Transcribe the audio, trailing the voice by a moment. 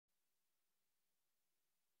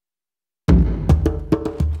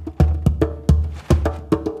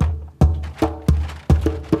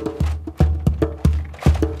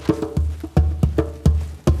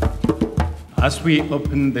As we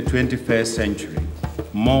open the 21st century,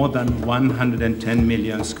 more than 110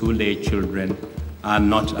 million school-age children are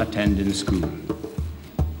not attending school.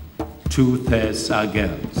 2/3 are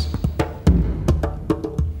girls.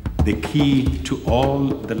 The key to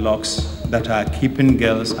all the locks that are keeping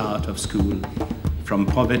girls out of school, from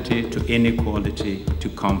poverty to inequality to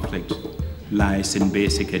conflict, lies in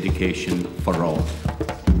basic education for all.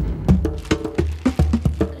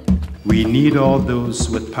 We need all those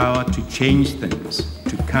with power to change things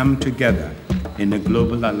to come together in a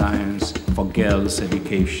global alliance for girls'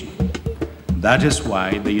 education. That is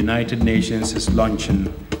why the United Nations is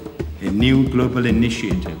launching a new global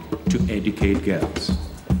initiative to educate girls,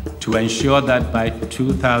 to ensure that by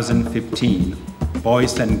 2015,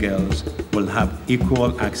 boys and girls will have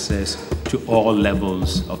equal access to all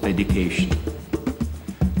levels of education.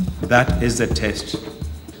 That is the test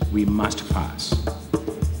we must pass.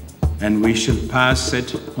 And we should pass it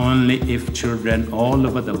only if children all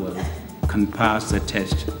over the world can pass the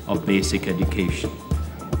test of basic education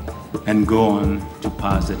and go on to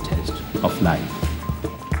pass the test of life.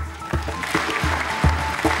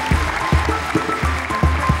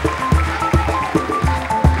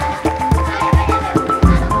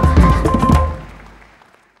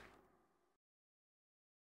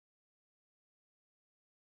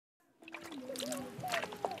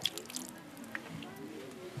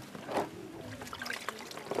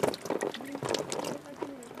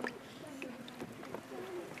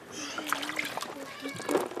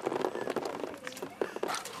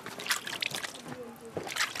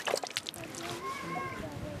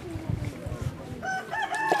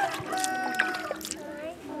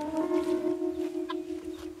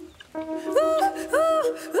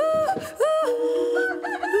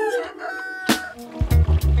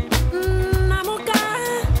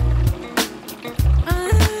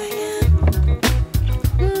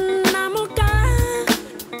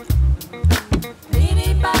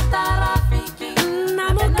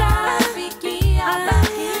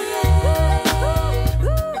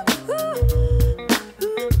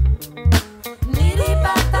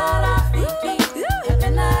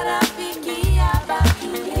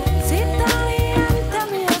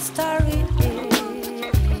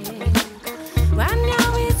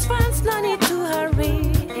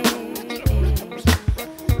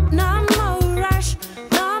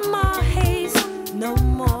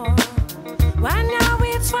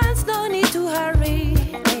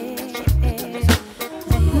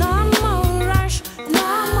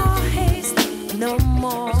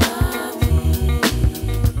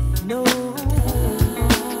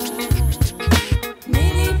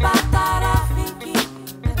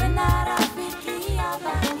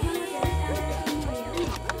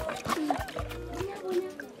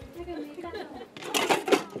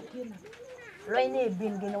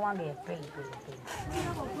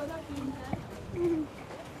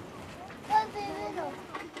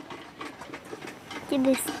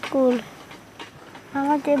 Di school,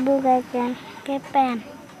 aku dibukakan kepen.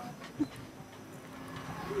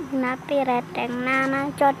 Napi reteng nana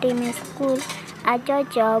coti di school, aja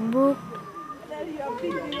jabuk.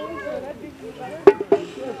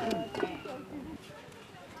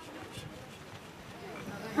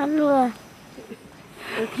 Halo,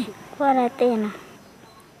 kuaratina.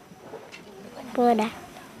 Poda.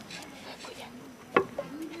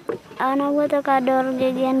 Ana buat kador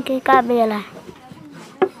gigian ke kabela.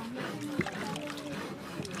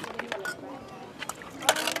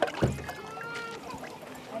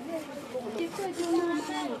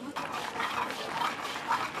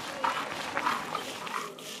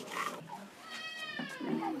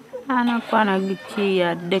 Anak anak gici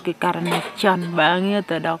ya dek karena can banget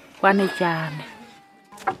ada pane can.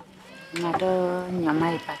 Ngado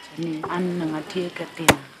nyamai pacani an ngati ketin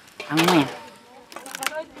angmen.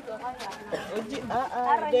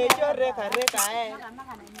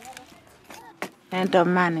 Ento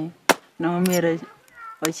mane no mire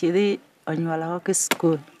ochidi onywala ke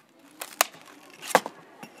school.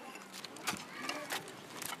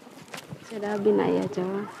 Seda binaya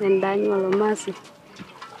jawa sendanyo lo masih.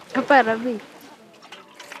 Apa rabi?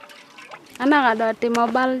 Anak ada ti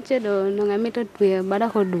mobile cedo no ngamito tuya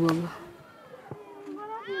bada ko duogo.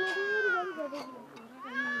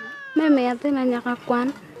 Meme ate nanya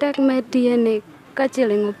kakwan tek metie ne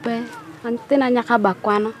kacil ngupe ante nanya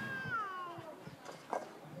kabakwana.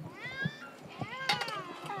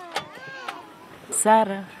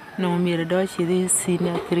 Sara no mire do chidi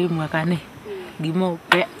sina krim wakane gimo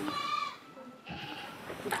pe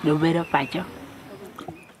do beda pacho.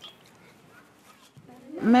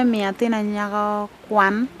 Meme atina nyaga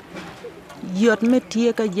kwan yot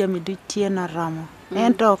metie ka jami du tiena ramo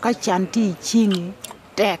Ento ka chan ti chingi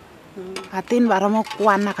tek. Atin baromo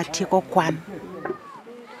kwan na katieko kwan.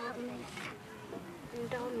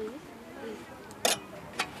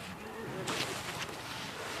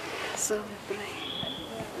 So we pray.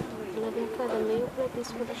 Loving Father, may you bless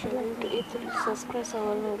this food that we to eat through Jesus Christ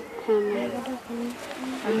our Lord. Amen.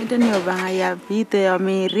 Amite ni obanga ya pite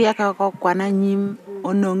omi rieka ko kwana nyim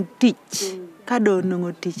onong tich. Kado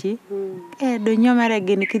onong tichi. Do nyomere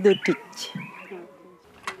gini kido tich.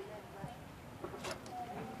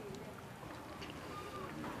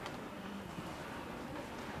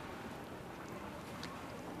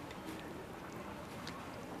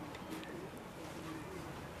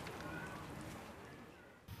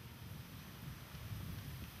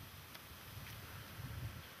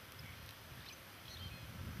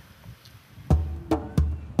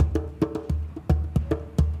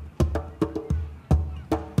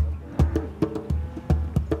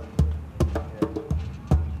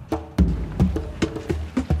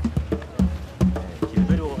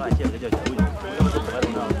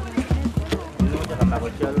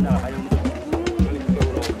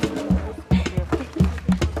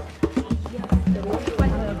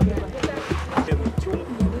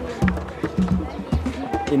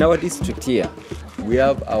 In our district here, we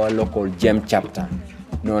have our local GEM chapter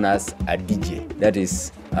known as a DJ. That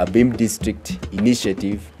is a BIM District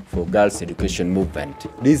Initiative for Girls Education Movement.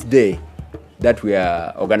 This day that we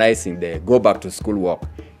are organizing the Go Back to School walk,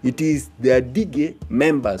 it is the DJ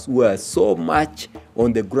members who are so much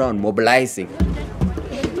on the ground mobilizing.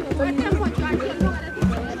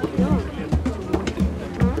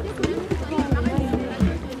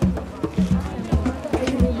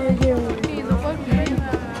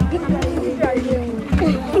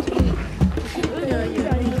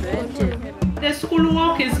 The school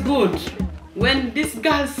walk is good. When these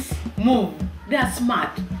girls move, they are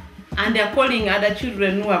smart. And they are calling other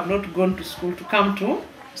children who have not gone to school to come to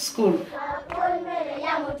school.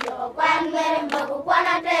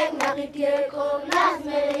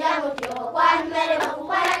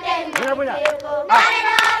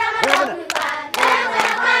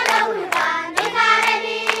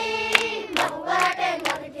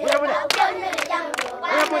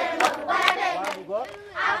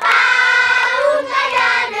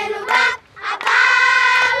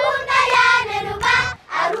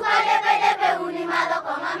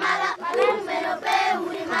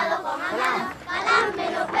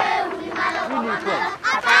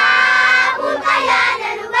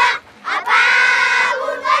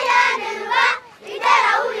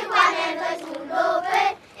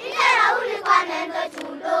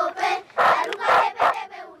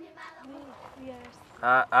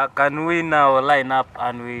 Can we now line up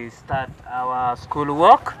and we start our school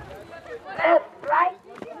walk?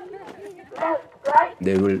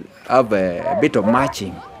 They will have a bit of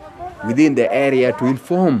marching within the area to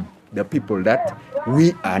inform the people that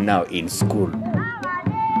we are now in school.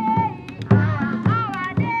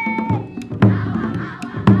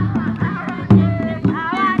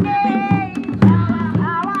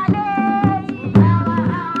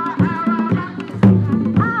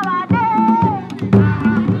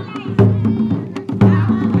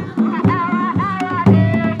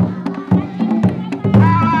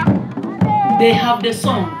 They have the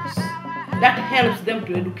songs that helps them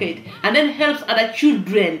to educate, and then helps other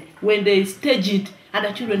children when they stage it.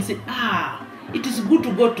 Other children say, it is good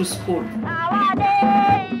to go to school.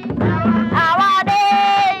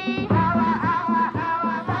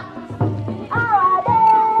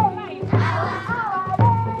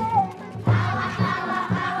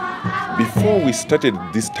 Before we started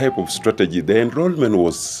this type of strategy, the enrollment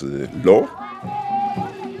was low.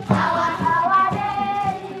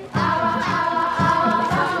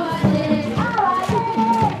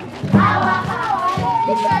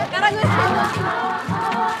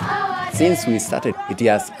 Since we started, it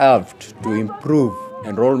has helped to improve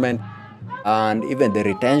enrollment, and even the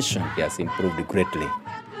retention has improved greatly.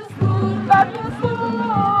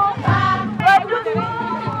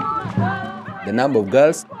 The number of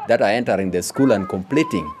girls that are entering the school and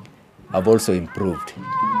completing have also improved.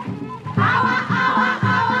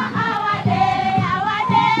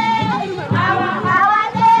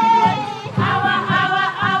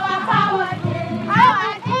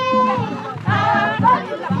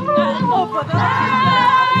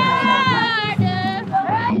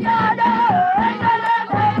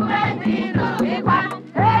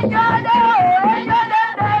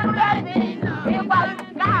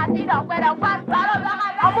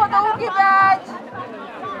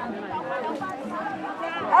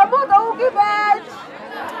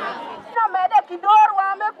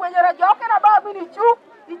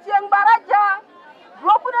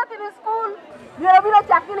 Nyeri biro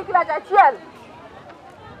chakini kila chachiel.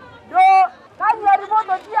 Do ka nyeri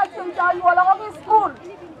mondo tia chimta yuolo go school.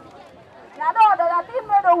 Nado da yatim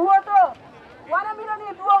medo wuotho. Wana biro ni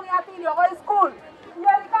duong yatim yo go school.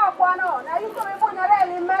 Nyeri ka kwano na yuko me punyore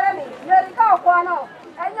ni mereni. Nyeri ka kwano.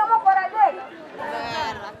 Enyo mo kora dek.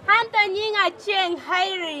 Hanta nyinga cheng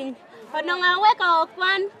hiring. Ononga weka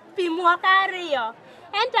okwan pimwa kario.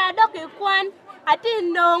 Enta doki kwan ati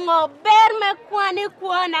nongo ber me kwani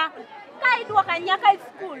kwana. Kai duoka nyaka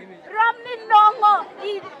school. Romni nongo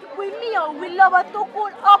I wimiyo wilobo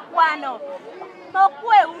tukul okwano.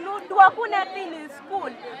 Mokwe unu duoku na tini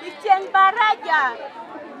school. Icheng baraja.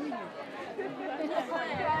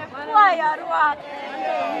 Kwaya ruak.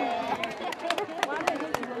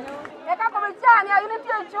 Eka kumichani ya unity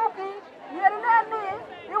chuki. Nyeri neni.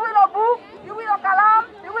 Iwilo book. Iwilo kalam.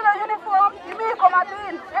 Iwilo uniform. Imi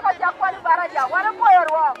komatin. Eka chakwani baraja. Wana kwaya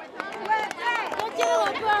ruak.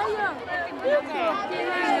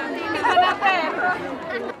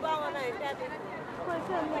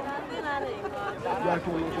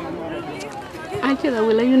 Actually,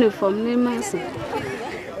 will a uniform name Mercy.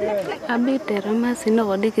 I beat her Mercy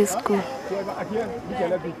no dick school.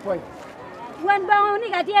 When Bang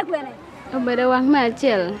Niga Diagwene. Oh, but I want my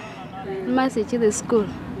chill. Mercy to the school.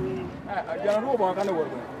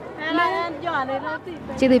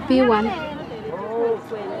 To the P1.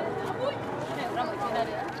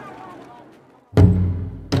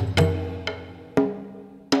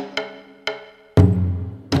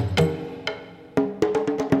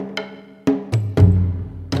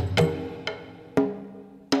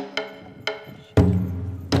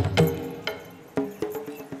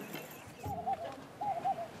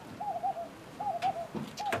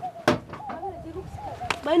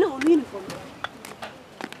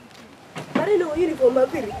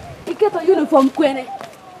 Uniform kwene.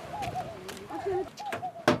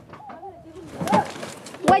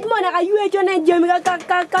 Waj mona ka yue jone jemi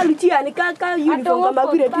ka lucia ni ka uniform ka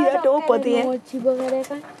mabire ti to potie.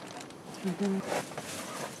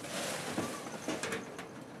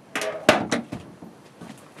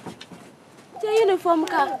 Je uniform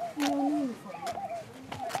ka.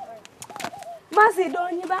 Masi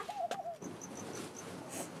donyi ba.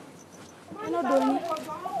 Ano donyi.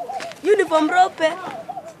 Uniform rope.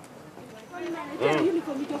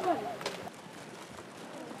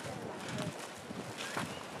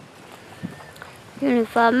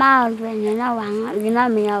 Uniform out when you're not one, you know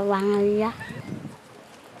me, a one, yeah.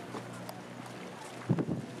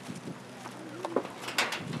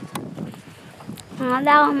 I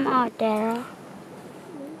don't know there.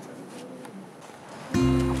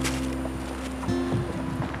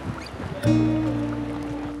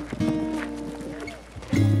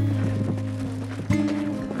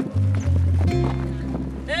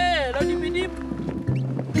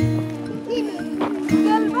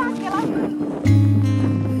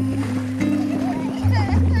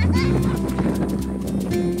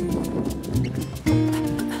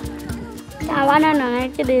 I want to know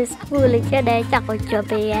to the school, it's a day to go to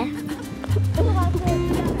bed.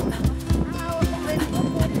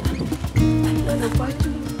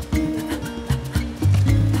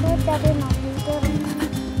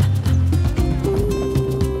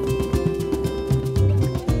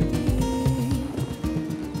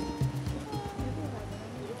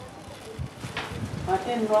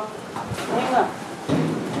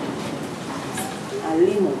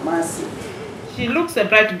 She looks a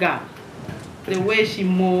bright girl. The way she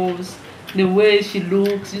moves, the way she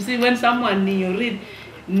looks. You see, when someone you read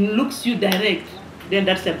looks you direct, then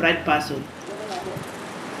that's a bright person.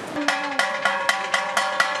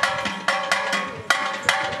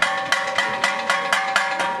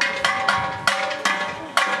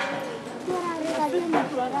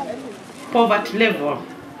 Poverty level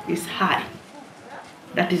is high.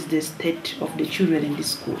 That is the state of the children in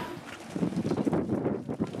this school.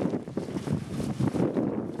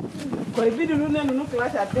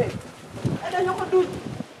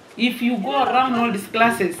 If you go around all these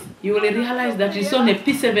classes, you will realize that it's only a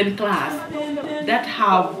P7 class that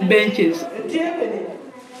have benches.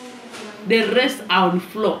 The rest are on the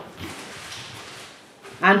floor.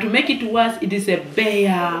 And to make it worse, it is a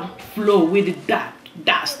bare floor with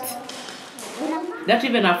dust. That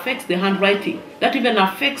even affects the handwriting. That even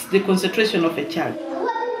affects the concentration of a child.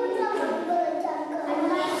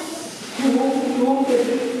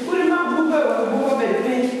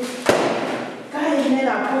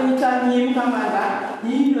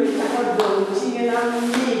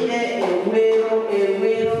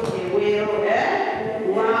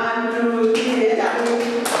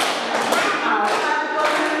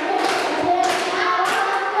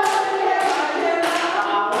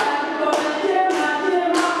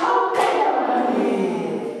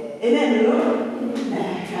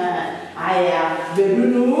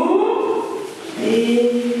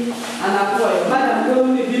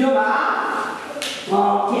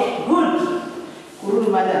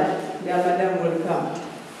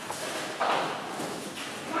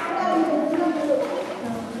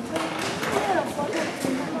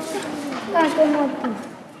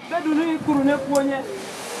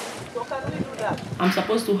 I'm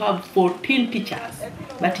supposed to have 14 teachers,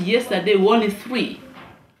 but yesterday only 3.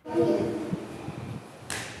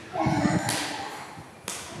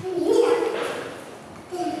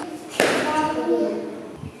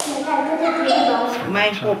 My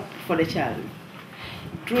hope for the child,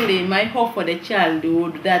 truly my hope for the child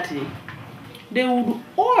would that they would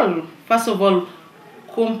all, first of all,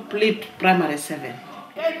 complete primary 7.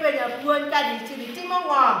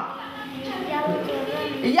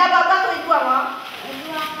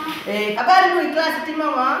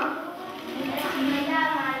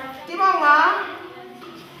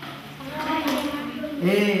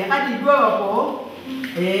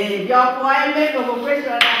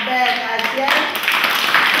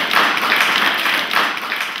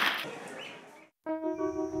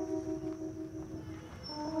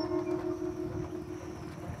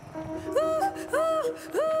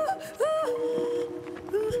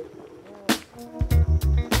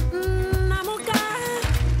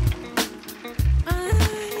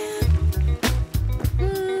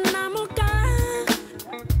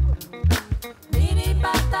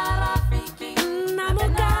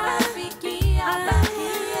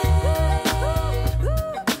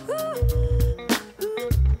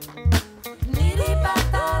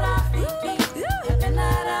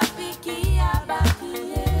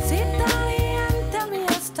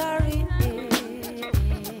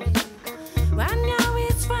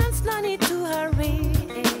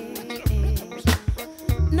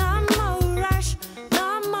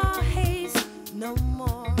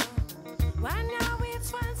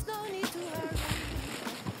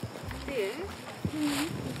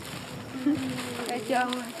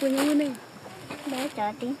 Punya mana? Bé cho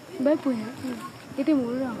tí. Bé punya. Itu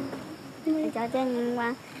murah.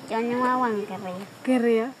 Cho nhưng qua quăng cà rì. Cà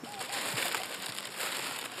rì á?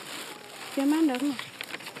 Cái má được không?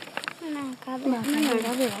 Nè, cà rì. Nó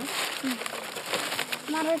cà rì á.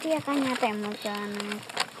 Nó rồi dia kan nyate mo cho nó.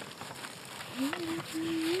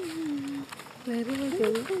 Baru aja.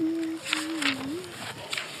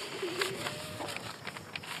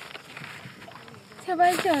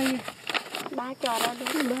 Siapa chơi? Ba cho đó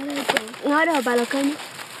đúng. Ba đây chơi. Ngó đầu bà là kênh.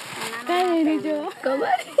 Cái gì đi chưa? Có má.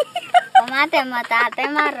 Có má tem mà ta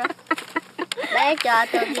tem mà rồi. Bé cho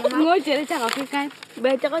tôi đi mà. Ngó chơi chắc có cái canh.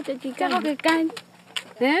 Bé chắc có chơi chắc có cái canh.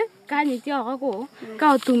 Thế? Canh gì chưa có cổ.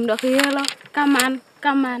 Cao tùm được kia lo. Cam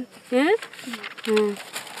ăn. Thế?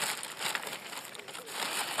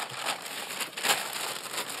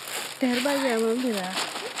 Dari bagian mana bila?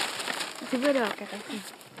 Coba dah kata.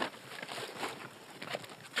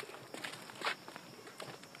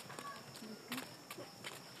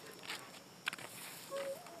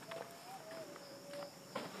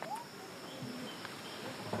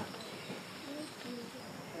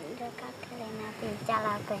 Dekat kerana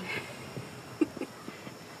bicara tu.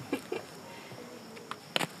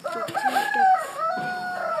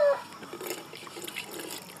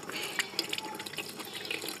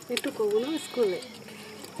 Itu kau guna sekolah?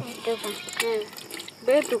 Itu kan.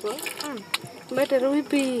 Betul kau? Betul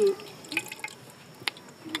rupi.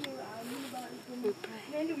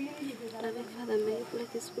 Tapi pada mereka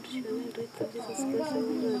pelajari spiritual mereka itu spiritual.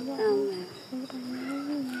 Amen.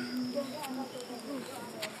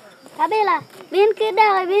 Tapi lah, bin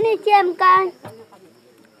kita bin cem kan.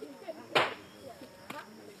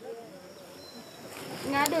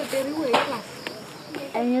 Ngada dari kelas.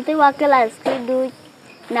 Anh thấy qua kelas kidu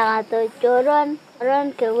nak tu coron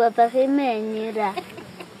ke apa ni ra.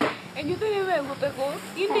 Anh tu yang bawa peko.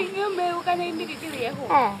 Ini yang bawa kan ini kecil ya ho.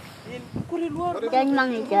 Kuri luar. Jangan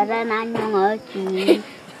mangi cara nanya ngoci.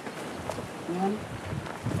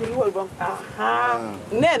 Kuri luar bang. Aha.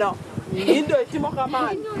 Neno. Indo cuma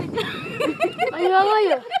kaman.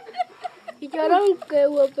 Ayo. Icaran ke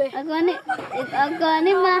apa? Aku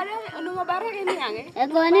ni mah. Anu mabarang ini yang.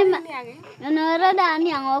 Aku ni mah. Anu rada ni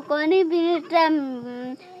yang aku ni bitam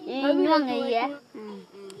nyuang ya.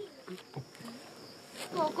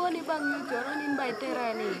 Koko ni bang icaran ni baik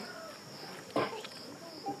terani.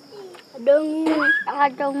 Dong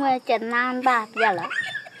macam nambah je lah.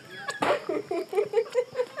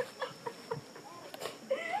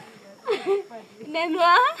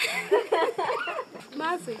 Nenwa.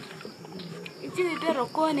 Masih. Ini dia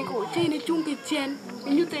rokok ni kau. Ini cungki cian.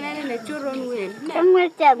 Ini tu nene ne coron wen.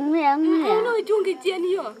 Macam yang ni. Ano cungki cian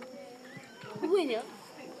yo. Wen yo.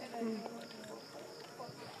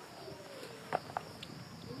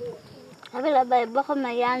 Tapi lah baik bawa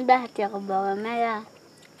mayan dah cakap bawa maya.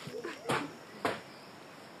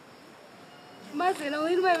 Masih nak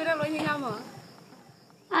ini baik berapa ni kamu?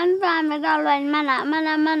 Anda mereka lain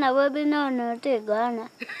mana webinar tu gana.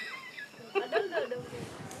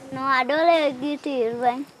 No, I don't like it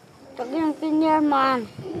here. Talking in your man.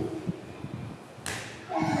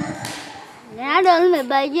 I don't know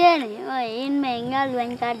by Jenny. Oh, in Mangal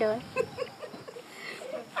when Cado.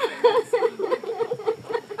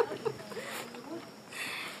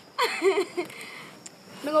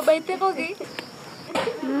 Nung ba ite ko gi?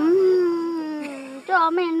 Cho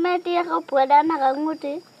mình mẹ tia không bữa đã nào ngu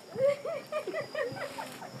tí.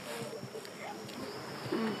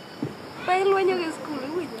 Pai lu nyo gi school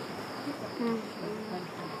wi.